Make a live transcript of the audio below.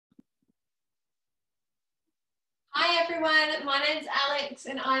everyone, my name's Alex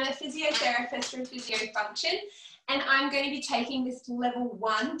and I'm a physiotherapist from PhysioFunction, and I'm going to be taking this level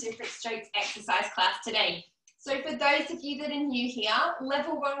 1 different strokes exercise class today. So for those of you that are new here,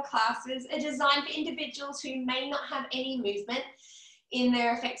 level 1 classes are designed for individuals who may not have any movement in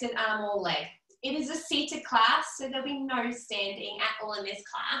their affected arm or leg. It is a seated class, so there'll be no standing at all in this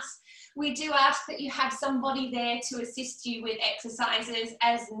class. We do ask that you have somebody there to assist you with exercises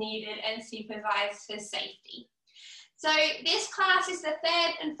as needed and supervised for safety. So this class is the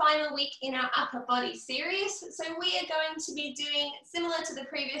third and final week in our upper body series. So we are going to be doing, similar to the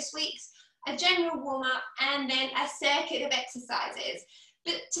previous weeks, a general warm-up and then a circuit of exercises.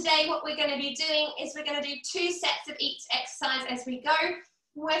 But today what we're going to be doing is we're going to do 2 sets of each exercise as we go,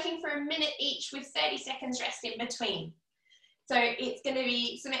 working for a minute each with 30 seconds rest in between. So it's going to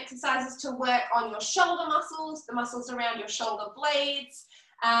be some exercises to work on your shoulder muscles, the muscles around your shoulder blades,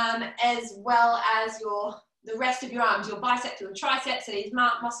 as well as the rest of your arms, your biceps, your triceps, so these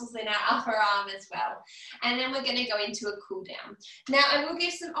muscles in our upper arm as well. And then we're going to go into a cool down. Now, I will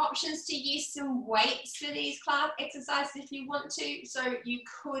give some options to use some weights for these class exercises if you want to. So you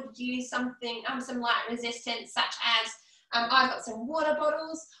could use something, some light resistance, such as I've got some water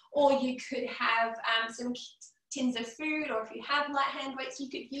bottles, or you could have some tins of food, or if you have light hand weights, you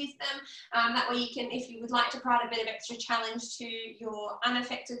could use them. That way you can, if you would like to provide a bit of extra challenge to your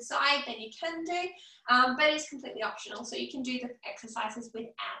unaffected side, then you can do, but it's completely optional, so you can do the exercises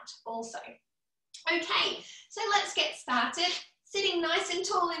without also. Okay, so let's get started. Sitting nice and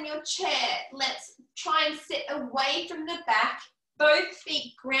tall in your chair, let's try and sit away from the back, both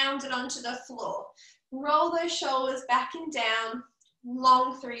feet grounded onto the floor. Roll those shoulders back and down,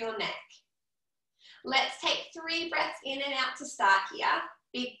 long through your neck. Let's take 3 breaths in and out to start here.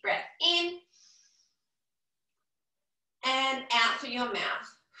 Big breath in and out through your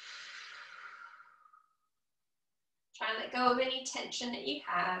mouth. Try and let go of any tension that you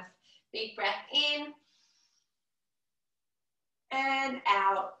have. Big breath in and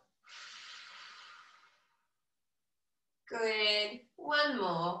out. Good. One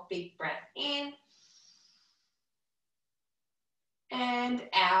more. Big breath in and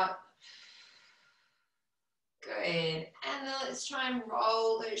out. Good. And then let's try and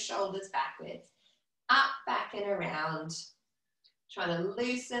roll those shoulders backwards. Up, back and around. Trying to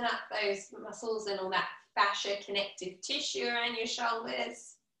loosen up those muscles and all that fascia connective tissue around your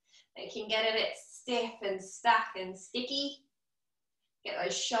shoulders. They can get a bit stiff and stuck and sticky. Get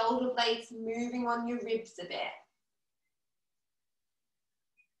those shoulder blades moving on your ribs a bit.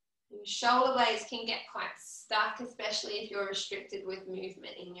 Your shoulder blades can get quite stuck, especially if you're restricted with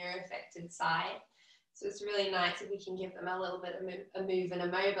movement in your affected side. So it's really nice if we can give them a little bit of a move and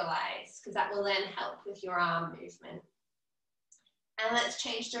immobilize, because that will then help with your arm movement. And let's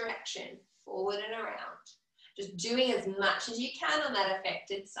change direction, forward and around. Just doing as much as you can on that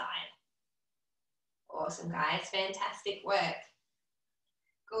affected side. Awesome, guys. Fantastic work.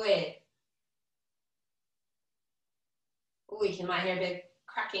 Good. Oh, you might hear a bit of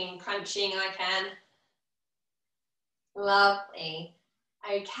cracking, crunching. I can. Lovely.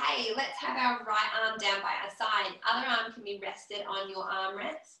 Okay, let's have our right arm down by our side. Other arm can be rested on your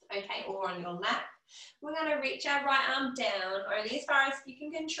armrest, okay, or on your lap. We're going to reach our right arm down only as far as you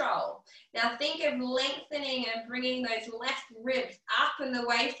can control. Now think of lengthening and bringing those left ribs up and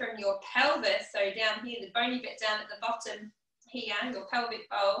away from your pelvis. So down here, the bony bit down at the bottom here, your pelvic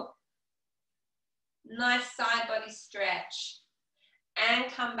bowl. Nice side body stretch.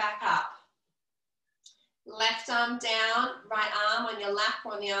 And come back up. Left arm down, right arm on your lap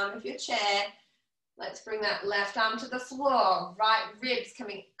or on the arm of your chair. Let's bring that left arm to the floor. Right ribs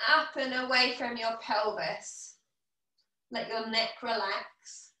coming up and away from your pelvis. Let your neck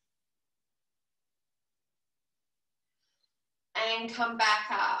relax. And come back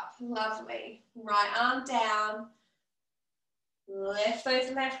up. Lovely. Right arm down. Lift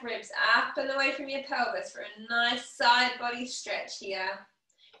those left ribs up and away from your pelvis for a nice side body stretch here.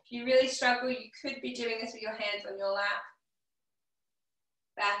 If you really struggle, you could be doing this with your hands on your lap.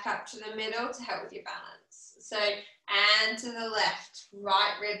 Back up to the middle to help with your balance. So, and to the left,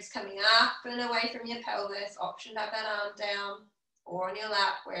 right ribs coming up and away from your pelvis. Option to have that arm down or on your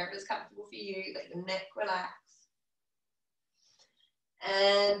lap, wherever is comfortable for you. Let your neck relax.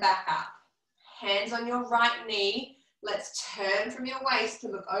 And back up. Hands on your right knee. Let's turn from your waist to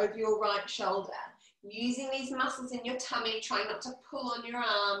look over your right shoulder. Using these muscles in your tummy, trying not to pull on your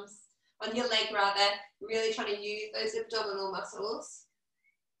arms, on your leg rather, really trying to use those abdominal muscles.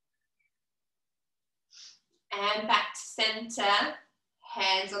 And back to center,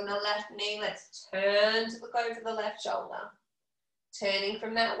 hands on the left knee, let's turn to look over the left shoulder. Turning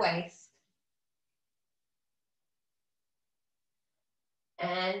from that waist.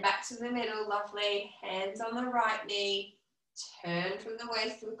 And back to the middle, lovely. Hands on the right knee. Turn from the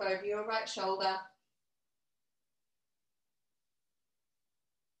waist, look over your right shoulder.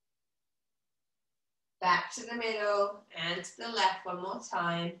 Back to the middle and to the left one more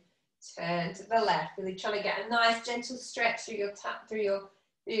time. Turn to the left, really trying to get a nice gentle stretch through your back,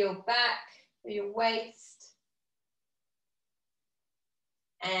 through your waist.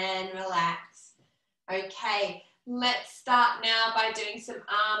 And relax. Okay, let's start now by doing some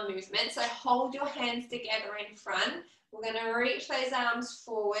arm movement. So hold your hands together in front. We're going to reach those arms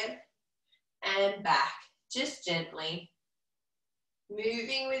forward and back, just gently.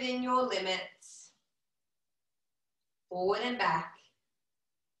 Moving within your limits. Forward and back.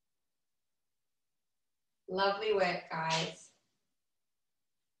 Lovely work, guys.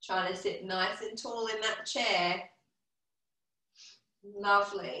 Trying to sit nice and tall in that chair.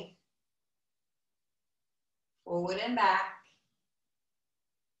 Lovely. Forward and back.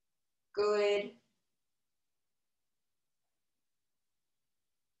 Good.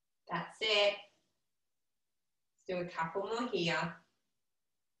 That's it. Let's do a couple more here.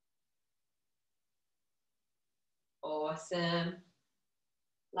 Awesome.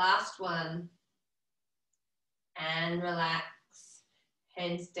 Last one. And relax.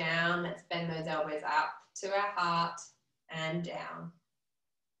 Hands down. Let's bend those elbows up to our heart and down.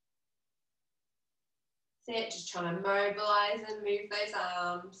 That's it. Just trying to mobilize and move those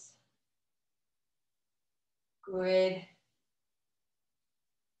arms. Good.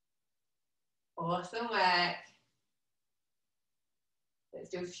 Awesome work. Let's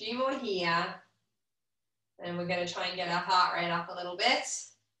do a few more here. And we're going to try and get our heart rate up a little bit.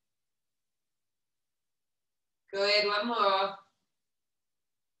 Good, one more.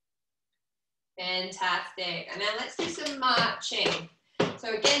 Fantastic. And now let's do some marching. So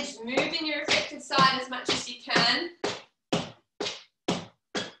again, just moving your affected side as much as you can. I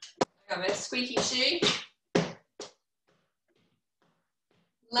got my squeaky shoe.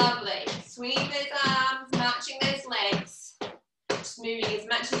 Lovely. Swinging those arms, marching those legs. Just moving as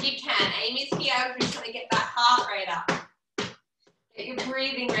much as you can. Aim is here. We're just trying to get that heart rate up. Get your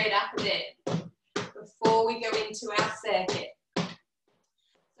breathing rate up a bit before we go into our circuit.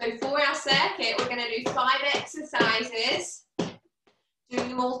 So for our circuit, we're going to do 5 exercises, doing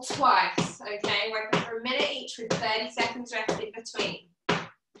them all twice, okay? Working for a minute each with 30 seconds rest in between.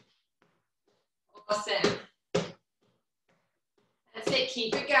 Awesome. That's it,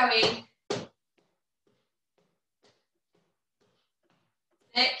 keep it going.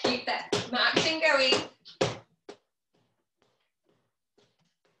 That's it, keep that marching going.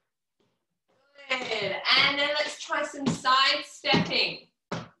 Good, and then let's try some side stepping.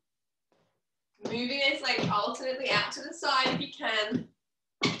 Moving those legs alternately out to the side if you can.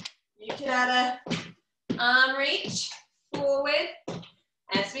 You can add an arm reach forward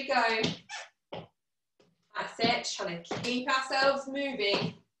as we go. That's it, trying to keep ourselves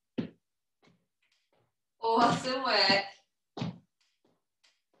moving. Awesome work.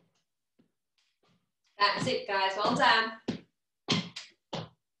 That's it, guys, well done.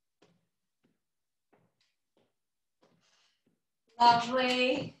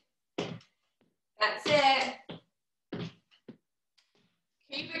 Lovely. That's it.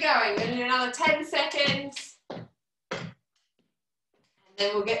 Keep it going. We're going to do another 10 seconds. And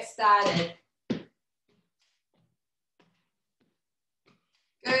then we'll get started.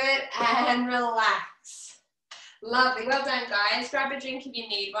 Good, and relax. Lovely. Well done, guys. Grab a drink if you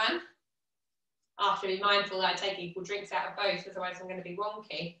need one. I have to be mindful that I take equal drinks out of both, otherwise I'm going to be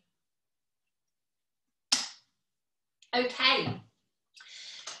wonky. Okay.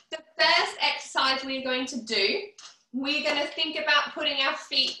 The first exercise we're going to do, we're going to think about putting our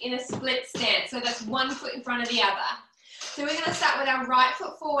feet in a split stance. So that's one foot in front of the other. So we're going to start with our right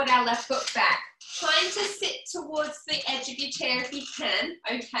foot forward, our left foot back. Trying to sit towards the edge of your chair if you can,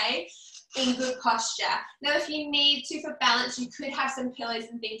 okay, in good posture. Now if you need to for balance, you could have some pillows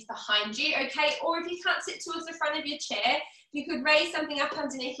and things behind you, okay, or if you can't sit towards the front of your chair, you could raise something up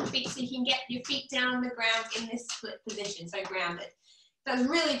underneath your feet so you can get your feet down on the ground in this split position, so grounded. That's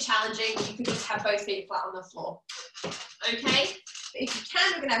really challenging. You could just have both feet flat on the floor. Okay? But if you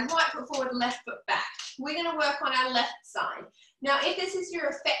can, we're going to have right foot forward, left foot back. We're going to work on our left side. Now, if this is your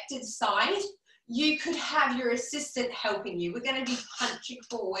affected side, you could have your assistant helping you. We're going to be punching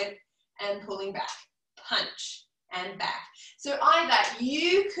forward and pulling back. Punch and back. So either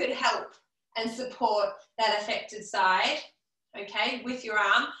you could help and support that affected side, okay, with your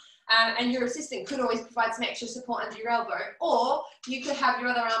arm, and your assistant could always provide some extra support under your elbow, or you could have your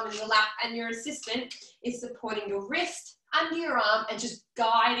other arm in your lap and your assistant is supporting your wrist under your arm and just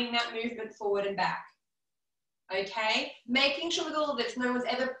guiding that movement forward and back. Okay, making sure with all of this, no one's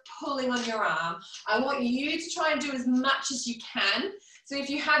ever pulling on your arm. I want you to try and do as much as you can. So if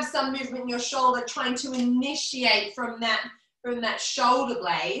you have some movement in your shoulder, trying to initiate from that shoulder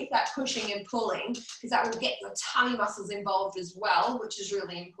blade, that pushing and pulling, because that will get your tummy muscles involved as well, which is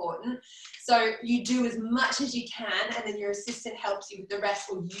really important. So you do as much as you can, and then your assistant helps you with the rest,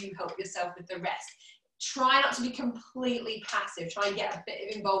 or you help yourself with the rest. Try not to be completely passive. Try and get a bit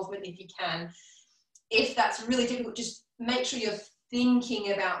of involvement if you can. If that's really difficult, just make sure you're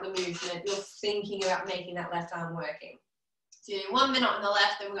thinking about the movement. You're thinking about making that left arm working. So you do 1 minute on the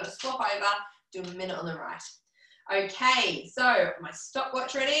left, then we're going to swap over, do a minute on the right. Okay, so my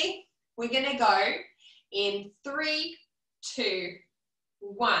stopwatch ready? We're going to go in 3, 2,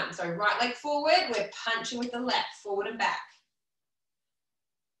 1. So right leg forward, we're punching with the left, forward and back.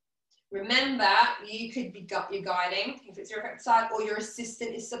 Remember, you could be you're guiding, if it's your effective side, or your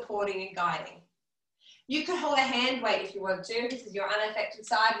assistant is supporting and guiding. You could hold a hand weight if you want to. This is your unaffected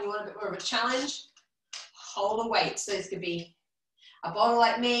side and you want a bit more of a challenge. Hold a weight. So this could be a bottle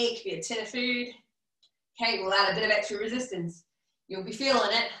like me, it could be a tin of food. Okay, we'll add a bit of extra resistance. You'll be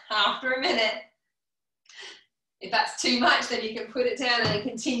feeling it after a minute. If that's too much, then you can put it down and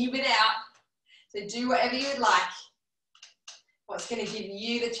continue it out. So do whatever you would like. What's going to give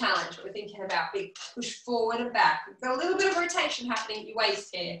you the challenge? What we're thinking about, big push forward and back. We've got a little bit of rotation happening at your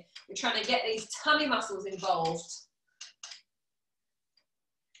waist here. We're trying to get these tummy muscles involved.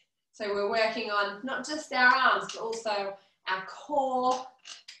 So we're working on not just our arms, but also our core,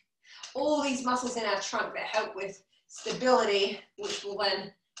 all these muscles in our trunk that help with stability, which will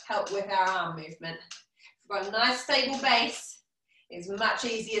then help with our arm movement. If we've got a nice stable base, it's much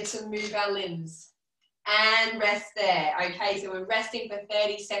easier to move our limbs. And rest there. Okay, so we're resting for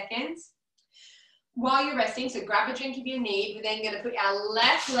 30 seconds. While you're resting, so grab a drink if you need. We're then going to put our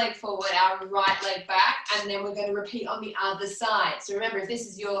left leg forward, our right leg back, and then we're going to repeat on the other side. So remember, if this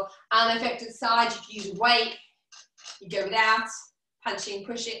is your unaffected side, you can use weight. You go without, punching,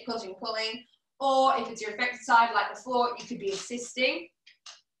 pushing, pulling. Or if it's your affected side, like before, you could be assisting.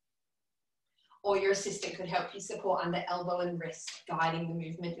 Or your assistant could help you support under elbow and wrist, guiding the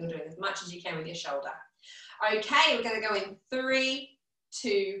movement. You're doing as much as you can with your shoulder. Okay, we're going to go in 3,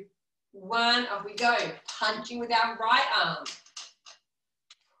 2, 1. Off we go. Punching with our right arm.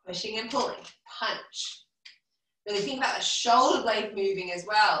 Pushing and pulling. Punch. Really think about the shoulder blade moving as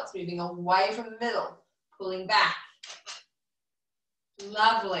well. It's moving away from the middle. Pulling back.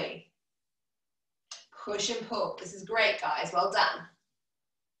 Lovely. Push and pull. This is great, guys. Well done.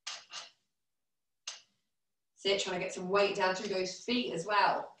 Sit, trying to get some weight down through those feet as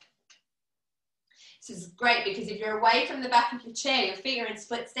well. This is great because if you're away from the back of your chair, your feet are in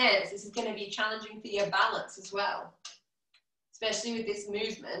split stance, this is going to be challenging for your balance as well, especially with this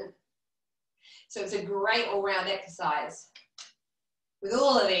movement. So it's a great all-round exercise. With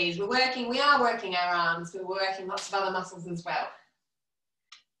all of these, we are working our arms, but we're working lots of other muscles as well.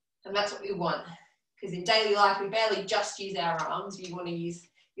 And that's what we want, because in daily life, we barely just use our arms.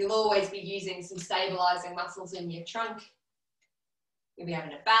 You'll always be using some stabilizing muscles in your trunk. You'll be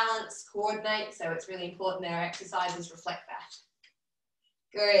having to balance, coordinate, so it's really important that our exercises reflect that.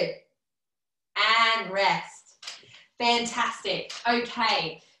 Good. And rest. Fantastic.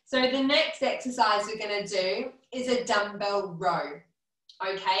 Okay, so the next exercise we're going to do is a dumbbell row.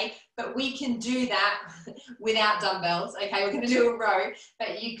 Okay, but we can do that without dumbbells. Okay, we're going to do a row,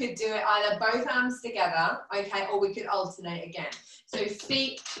 but you could do it either both arms together, okay, or we could alternate again. So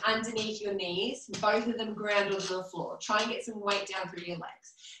feet underneath your knees, both of them ground onto the floor. Try and get some weight down through your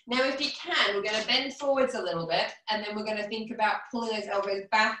legs. Now, if you can, we're going to bend forwards a little bit, and then we're going to think about pulling those elbows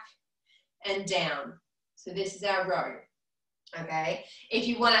back and down. So this is our row. Okay, if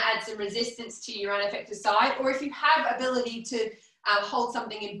you want to add some resistance to your unaffected side, or if you have ability to hold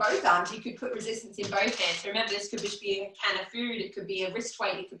something in both arms, you could put resistance in both hands. So remember, this could just be a can of food, it could be a wrist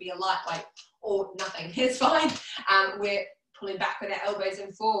weight, it could be a light weight, or nothing. It's fine. We're pulling back with our elbows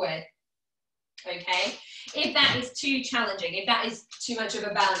and forward. Okay, if that is too challenging, if that is too much of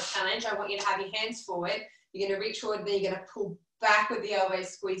a balance challenge, I want you to have your hands forward. You're going to reach forward, then you're going to pull back with the elbows,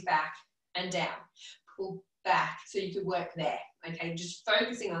 squeeze back and down. Pull back, so you could work there. Okay, just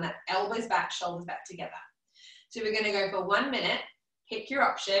focusing on that, elbows back, shoulders back together. So we're going to go for 1 minute, pick your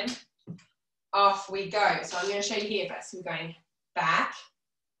option, off we go. So I'm going to show you here first. We're going back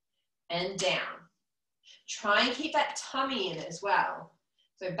and down. Try and keep that tummy in as well.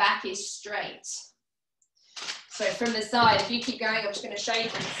 So back is straight. So from the side, if you keep going, I'm just going to show you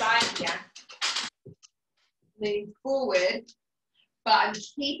from the side here. Moving forward, but I'm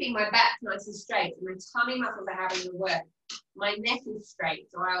keeping my back nice and straight. My tummy muscles are having to work. My neck is straight,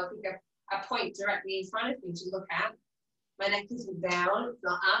 so I'll think a point directly in front of me to look at. My neck isn't down, it's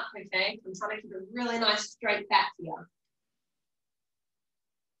not up, okay? I'm trying to keep a really nice straight back here.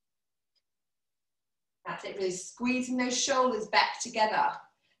 That's it, really squeezing those shoulders back together.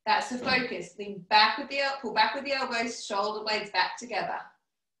 That's the focus. Lean back with the, pull back with the elbows, shoulder blades back together.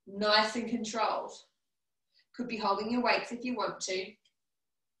 Nice and controlled. Could be holding your weights if you want to.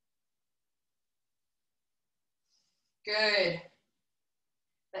 Good.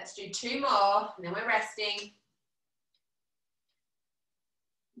 Let's do 2 more, and then we're resting.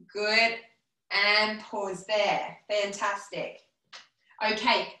 Good, and pause there. Fantastic.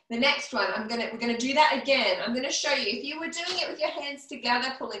 Okay, the next one, we're gonna do that again. I'm gonna show you, if you were doing it with your hands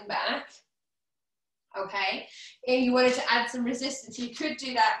together, pulling back, okay, and you wanted to add some resistance, you could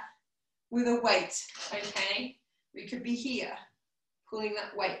do that with a weight, okay? We could be here, pulling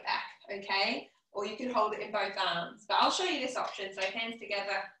that weight back, okay? Or you could hold it in both arms. But I'll show you this option, so hands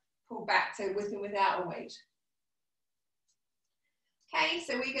together, pull back, so with and without a weight. Okay,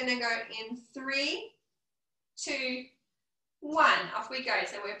 so we're gonna go in 3, 2, 1, off we go.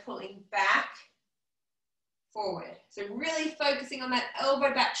 So we're pulling back, forward. So really focusing on that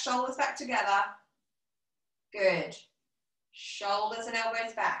elbow back, shoulders back together. Good. Shoulders and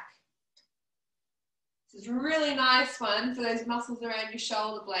elbows back. This is a really nice one for those muscles around your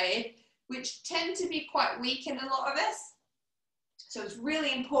shoulder blade, which tend to be quite weak in a lot of us. So it's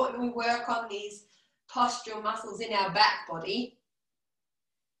really important we work on these postural muscles in our back body,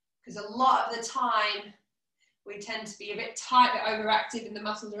 because a lot of the time we tend to be a bit tight, a bit overactive in the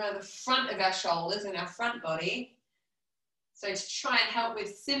muscles around the front of our shoulders and our front body. So to try and help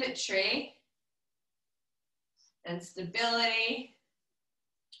with symmetry and stability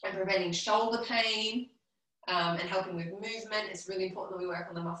and preventing shoulder pain and helping with movement, it's really important that we work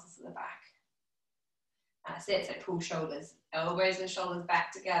on the muscles in the back. That's it, so pull shoulders, elbows and shoulders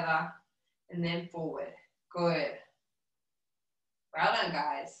back together and then forward. Good. Well done,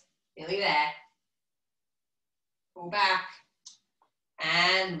 guys. Nearly there. Pull back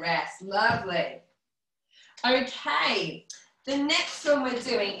and rest. Lovely. Okay, the next one we're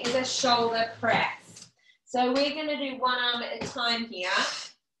doing is a shoulder press. So we're going to do one arm at a time here.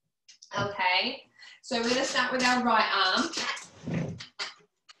 Okay, so we're going to start with our right arm. Okay.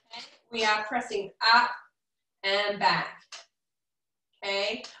 We are pressing up and back.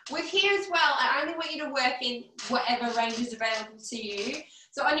 Okay, with here as well, I only want you to work in whatever range is available to you.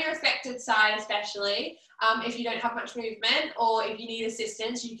 So on your affected side especially, if you don't have much movement or if you need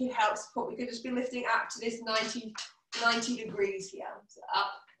assistance, you can help support. We could just be lifting up to this 90 degrees here, so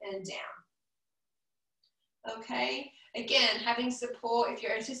up and down. Okay, again, having support, if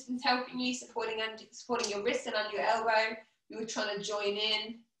your assistant's helping you, supporting your wrist and under your elbow, you're trying to join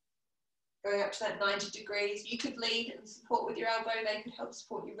in, going up to that 90 degrees. You could lead and support with your elbow, they could help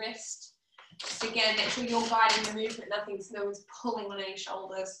support your wrist. Just again, make sure you're guiding the movement, no one's pulling on any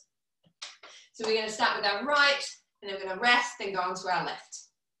shoulders. So we're going to start with our right, and then we're going to rest, then go on to our left.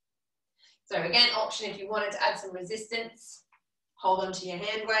 So again, option if you wanted to add some resistance, hold on to your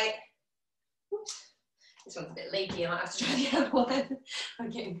hand weight. Oops. This one's a bit leaky, I might have to try the other one. I'm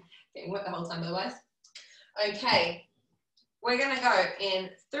getting wet the whole time otherwise. Okay, we're going to go in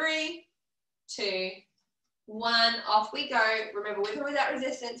 3, 2, 1, off we go. Remember, with or without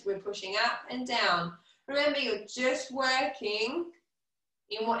resistance, we're pushing up and down. Remember, you're just working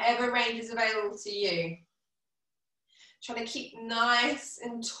in whatever range is available to you. Trying to keep nice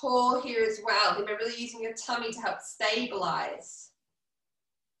and tall here as well. Remember, really using your tummy to help stabilize.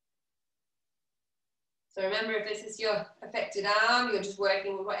 So remember, if this is your affected arm, you're just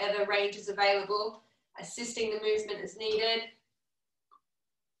working with whatever range is available, assisting the movement as needed.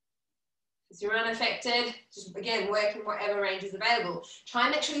 If you're unaffected, just again, work in whatever range is available. Try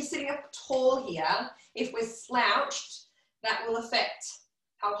and make sure you're sitting up tall here. If we're slouched, that will affect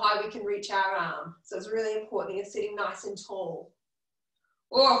how high we can reach our arm. So it's really important you're sitting nice and tall.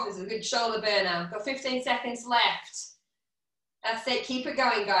 Oh, this is a good shoulder burner. Got 15 seconds left. That's it, keep it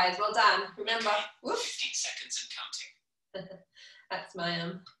going, guys. Well done. Remember, whoops. 15 seconds and counting. That's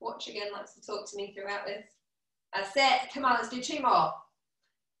my watch again, likes to talk to me throughout this. That's it. Come on, let's do 2 more.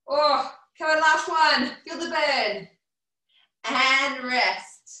 Oh, come on, last one. Feel the burn. And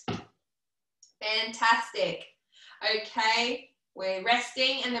rest. Fantastic. Okay, we're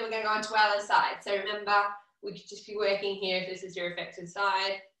resting and then we're going to go on to our other side. So remember, we could just be working here if this is your affected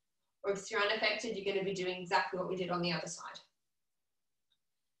side, or if you're unaffected, you're going to be doing exactly what we did on the other side.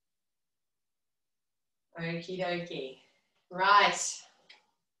 Okie dokie. Right.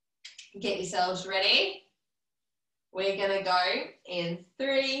 Get yourselves ready. We're going to go in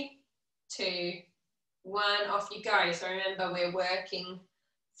 3, 2, 1. Off you go. So remember, we're working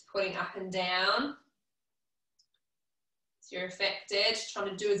putting up and down. So you're affected, trying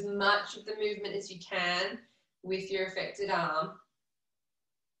to do as much of the movement as you can with your affected arm.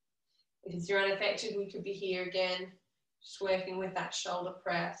 If you're unaffected, we could be here again, just working with that shoulder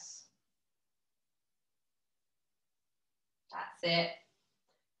press. That's it.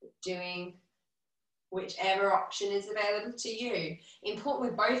 Doing whichever option is available to you. Important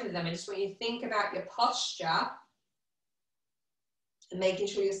with both of them, I just want you to think about your posture and making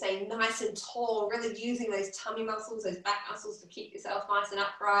sure you're staying nice and tall, really using those tummy muscles, those back muscles to keep yourself nice and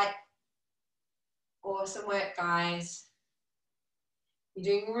upright. Awesome work, guys.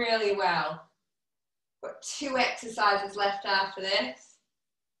 You're doing really well. Got 2 exercises left after this,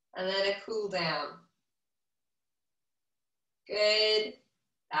 and then a cool down. Good.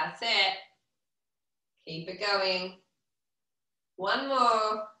 That's it. Keep it going. 1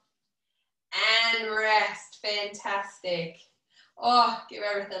 more. And rest. Fantastic. Oh, give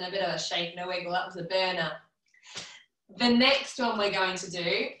everything a bit of a shake and a wiggle. That was a burner. The next one we're going to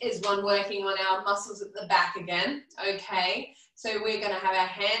do is one working on our muscles at the back again. Okay, so we're going to have our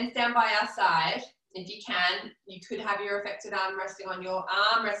hands down by our side. If you can, you could have your affected arm resting on your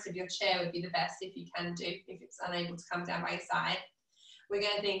armrest of your chair would be the best if you can do, if it's unable to come down by your side. We're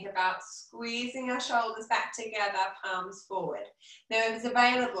going to think about squeezing our shoulders back together, palms forward. Now, if it's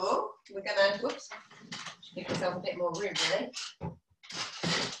available, we're going to, whoops, give yourself a bit more room, really.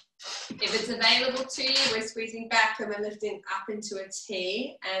 If it's available to you, we're squeezing back and we're lifting up into a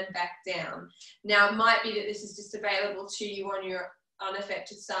T and back down. Now, it might be that this is just available to you on your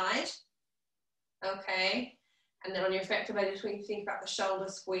unaffected side. Okay, and then on your affected side, just when you think about the shoulder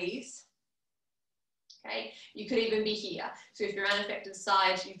squeeze. Okay, you could even be here. So if you're unaffected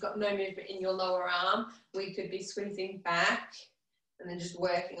side, you've got no movement in your lower arm, we could be squeezing back and then just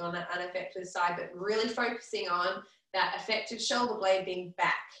working on that unaffected side, but really focusing on that affected shoulder blade being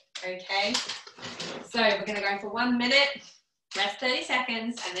back. Okay, so we're going to go for 1 minute, rest 30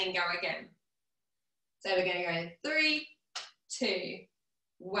 seconds, and then go again. So we're going to go in 3, 2,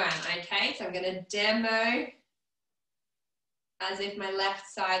 1. Okay, so I'm going to demo as if my left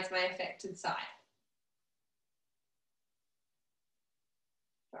side's my affected side.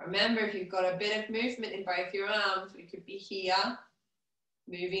 But remember, if you've got a bit of movement in both your arms, we could be here,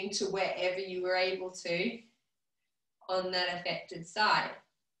 moving to wherever you were able to on that affected side.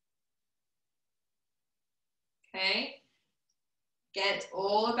 Okay, again, it's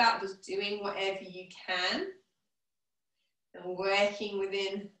all about just doing whatever you can and working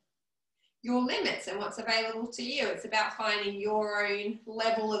within your limits and what's available to you. It's about finding your own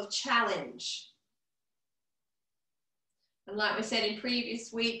level of challenge. And like we said in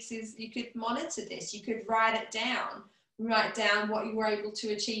previous weeks, is you could monitor this, you could write it down. Write down what you were able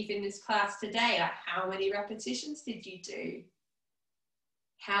to achieve in this class today. Like, how many repetitions did you do?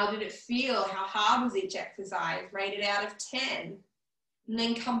 How did it feel? How hard was each exercise? Rate it out of 10. And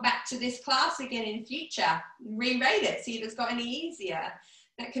then come back to this class again in future. Re-rate it, see if it's got any easier.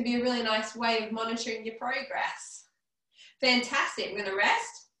 That can be a really nice way of monitoring your progress. Fantastic. We're going to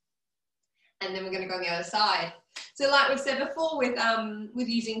rest. And then we're going to go on the other side. So like we've said before with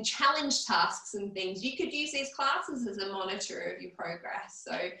using challenge tasks and things, you could use these classes as a monitor of your progress.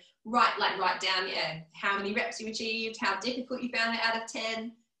 So write down, how many reps you achieved, how difficult you found it out of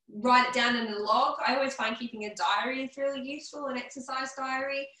 10. Write it down in a log. I always find keeping a diary is really useful, an exercise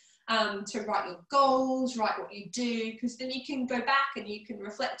diary, to write your goals, write what you do, because then you can go back and you can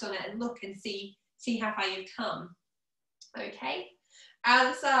reflect on it and look and see how far you've come. Okay,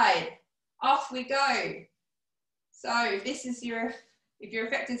 other side, off we go. So this is if your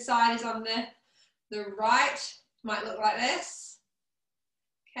affected side is on the right, might look like this.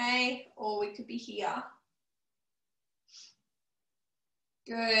 Okay, or we could be here.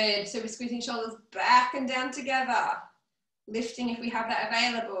 Good, so we're squeezing shoulders back and down together. Lifting if we have that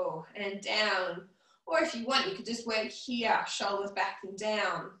available, and down. Or if you want, you could just work here, shoulders back and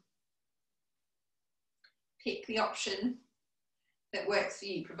down. Pick the option that works for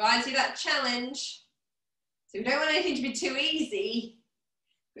you, provides you that challenge. So we don't want anything to be too easy,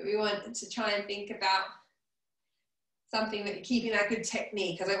 but we want to try and think about something that you're keeping that good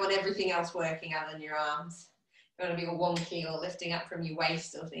technique, because I want everything else working other than your arms. You don't want to be all wonky or lifting up from your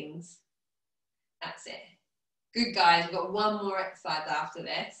waist or things. That's it. Good, guys. We've got 1 more exercise after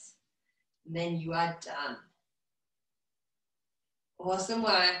this, and then you are done. Awesome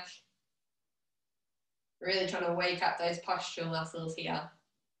work. Really trying to wake up those postural muscles here.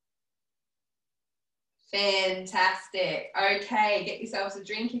 Fantastic. Okay, get yourselves a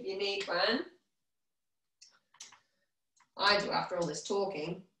drink if you need one. I do after all this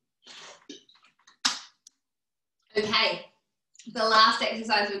talking. Okay, The last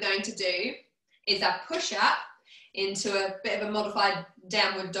exercise we're going to do is a push-up into a bit of a modified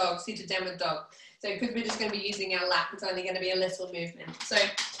downward dog, seated downward dog. So because we're just going to be using our lap, it's only going to be a little movement. So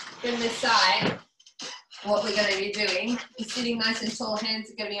from this side, what we're going to be doing is sitting nice and tall,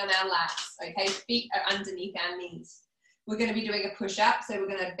 hands are going to be on our laps, okay? Feet are underneath our knees. We're going to be doing a push-up, so we're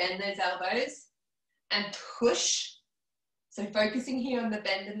going to bend those elbows and push. So focusing here on the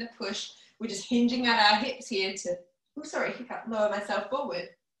bend and the push, we're just hinging at our hips here to, oh sorry, hiccup, lower myself forward.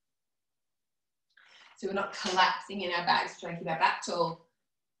 So we're not collapsing in our backs, trying to keep our back tall.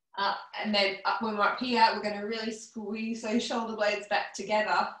 And then when we're up here, we're going to really squeeze those shoulder blades back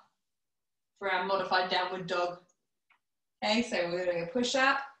together for our modified downward dog. Okay, so we're doing a push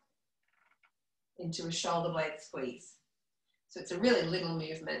up into a shoulder blade squeeze. So it's a really little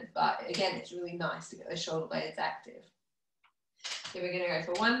movement, but again, it's really nice to get those shoulder blades active. So we're going to go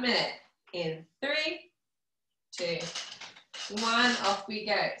for 1 minute in 3, 2, 1, off we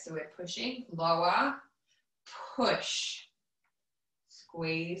go. So we're pushing, lower, push,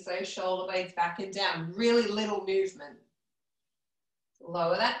 squeeze those shoulder blades back and down. Really little movement.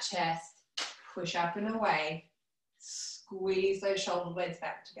 Lower that chest, push up and away, squeeze those shoulder blades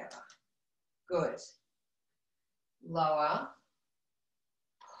back together. Good. Lower,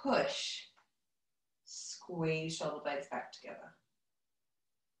 push, squeeze shoulder blades back together.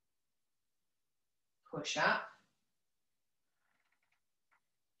 Push up,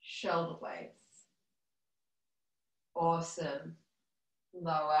 shoulder blades. Awesome.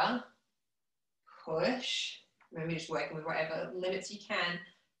 Lower, push. Remember, just working with whatever limits you can.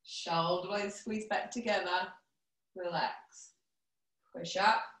 Shoulder blades squeeze back together. Relax. Push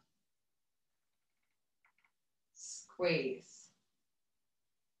up. Squeeze.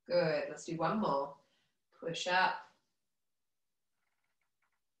 Good. Let's do one more. Push up.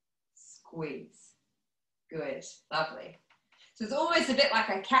 Squeeze. Good. Lovely. So it's almost a bit like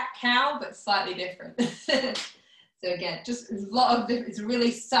a cat-cow, but slightly different. So again, just a lot of different, it's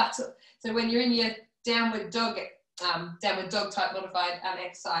really subtle. So when you're in your downward dog type modified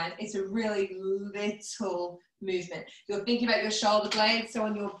exercise, it's a really little movement. You're thinking about your shoulder blades, so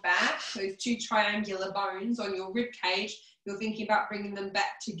on your back, those two triangular bones on your rib cage, you're thinking about bringing them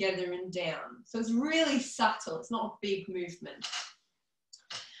back together and down. So it's really subtle, it's not a big movement.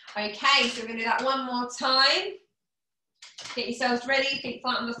 Okay, so we're going to do that one more time. Get yourselves ready, feet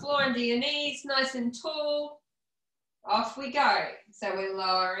flat on the floor, under your knees, nice and tall. Off we go. So we're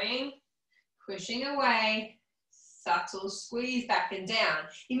lowering, pushing away, subtle squeeze back and down.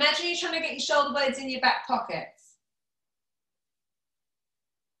 Imagine you're trying to get your shoulder blades in your back pockets.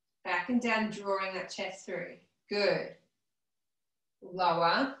 Back and down, drawing that chest through. Good.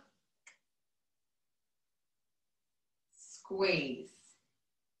 Lower. Squeeze.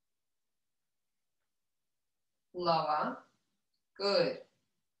 Lower. Good.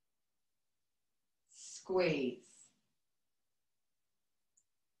 Squeeze.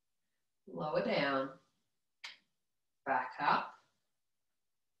 Lower down. Back up.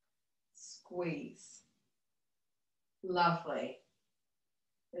 Squeeze. Lovely.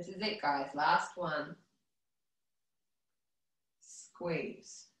 This is it, guys. Last one.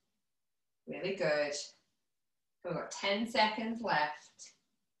 Squeeze. Really good. We've got 10 seconds left.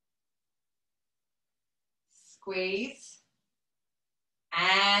 Squeeze.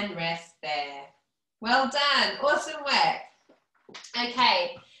 And rest there. Well done. Awesome work.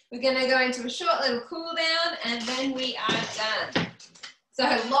 Okay, we're going to go into a short little cool down and then we are done. So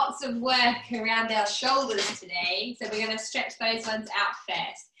lots of work around our shoulders today. So we're going to stretch those ones out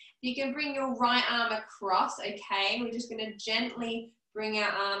first. You can bring your right arm across, okay? We're just going to gently bring our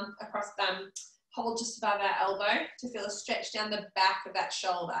arm across hold just above our elbow to feel a stretch down the back of that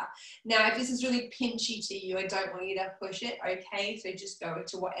shoulder. Now, if this is really pinchy to you, I don't want you to push it, okay? So just go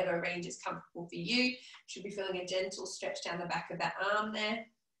to whatever range is comfortable for you. You should be feeling a gentle stretch down the back of that arm there.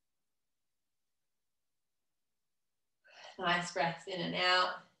 Nice breaths in and out.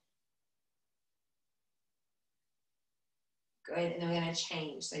 Good, and then we're going to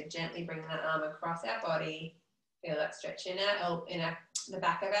change. So gently bring that arm across our body. Feel that stretch in the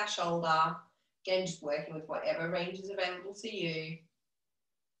back of our shoulder. Again, just working with whatever range is available to you.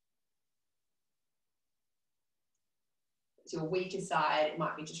 It's your weaker side, it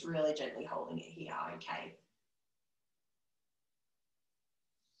might be just really gently holding it here, okay?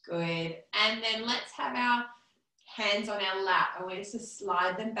 Good, and then let's have our hands on our lap. I want us to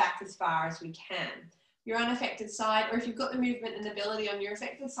slide them back as far as we can. Your unaffected side, or if you've got the movement and ability on your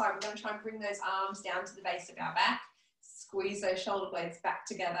affected side, we're going to try and bring those arms down to the base of our back. Squeeze those shoulder blades back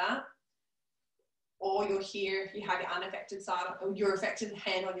together. Or you're here if you have your unaffected side or your affected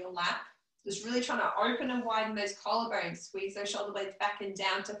hand on your lap. Just really trying to open and widen those collarbones, squeeze those shoulder blades back and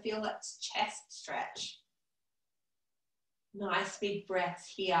down to feel that chest stretch. Nice big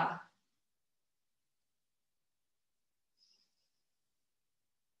breaths here.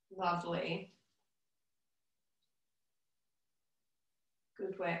 Lovely.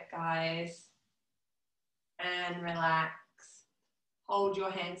 Good work, guys. And relax. Hold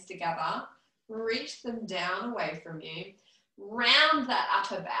your hands together. Reach them down away from you. Round that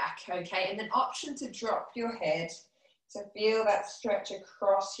upper back, okay? And then option to drop your head to feel that stretch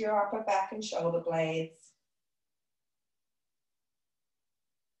across your upper back and shoulder blades.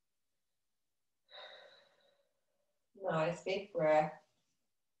 Nice big breath.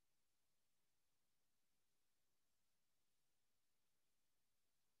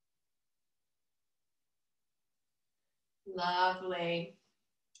 Lovely.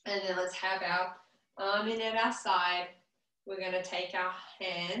 And then let's have our arm in at our side. We're going to take our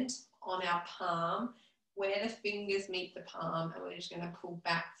hand on our palm where the fingers meet the palm, and we're just going to pull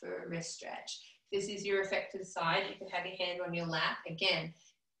back for a wrist stretch. If this is your effective side, you can have your hand on your lap. Again,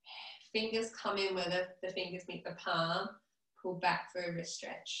 fingers come in where the fingers meet the palm, pull back for a wrist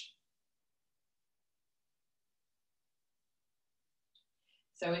stretch.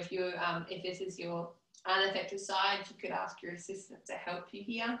 So if this is your unaffected side, you could ask your assistant to help you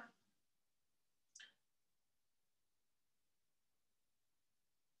here.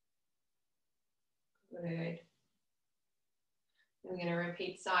 Good. We're going to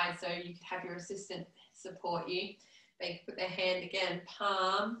repeat sides, so you could have your assistant support you. They could put their hand again,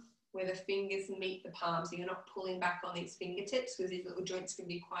 palm, where the fingers meet the palm, so you're not pulling back on these fingertips, because these little joints can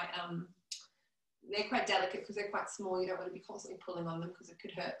be quite, they're quite delicate because they're quite small. You don't want to be constantly pulling on them because it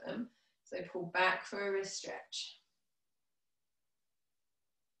could hurt them. So pull back for a wrist stretch.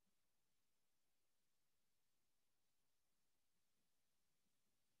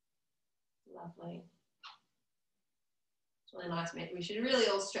 Lovely. It's really nice, mate. We should really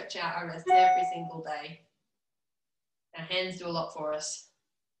all stretch out our wrists every single day. Our hands do a lot for us.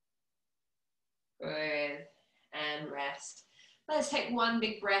 Good. And rest. Let's take one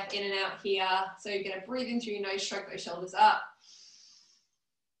big breath in and out here. So you're going to breathe in through your nose, stroke those shoulders up.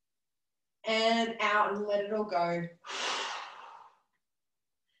 And out, and let it all go.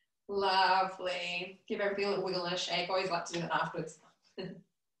 Lovely. Give everything a little wiggle and a shake. Always like to do that afterwards.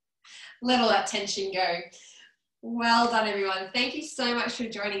 Let all that tension go. Well done, everyone. Thank you so much for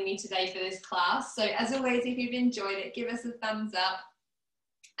joining me today for this class. So as always, if you've enjoyed it, give us a thumbs up.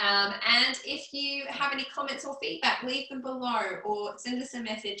 And if you have any comments or feedback, leave them below or send us a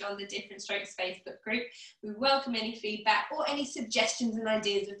message on the Different Strokes Facebook group. We welcome any feedback or any suggestions and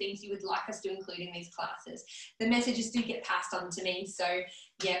ideas of things you would like us to include in these classes. The messages do get passed on to me, so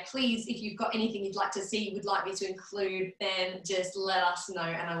yeah, please, if you've got anything you'd like to see, you would like me to include, then just let us know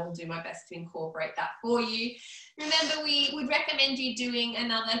and I will do my best to incorporate that for you. Remember, we would recommend you doing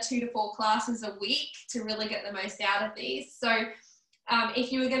another 2 to 4 classes a week to really get the most out of these. So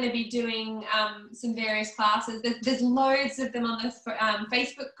if you were going to be doing some various classes, there's loads of them on the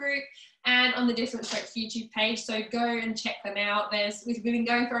Facebook group and on the Different Strokes YouTube page, so go and check them out. We've been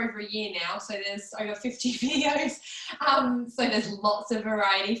going for over a year now, so there's over 50 videos, so there's lots of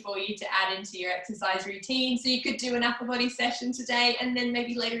variety for you to add into your exercise routine. So you could do an upper body session today, and then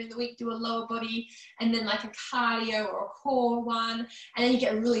maybe later in the week do a lower body, and then like a cardio or a core one, and then you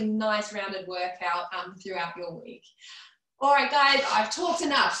get a really nice rounded workout throughout your week. All right, guys, I've talked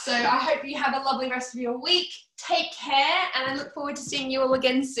enough. So I hope you have a lovely rest of your week. Take care, and I look forward to seeing you all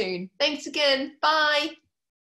again soon. Thanks again. Bye.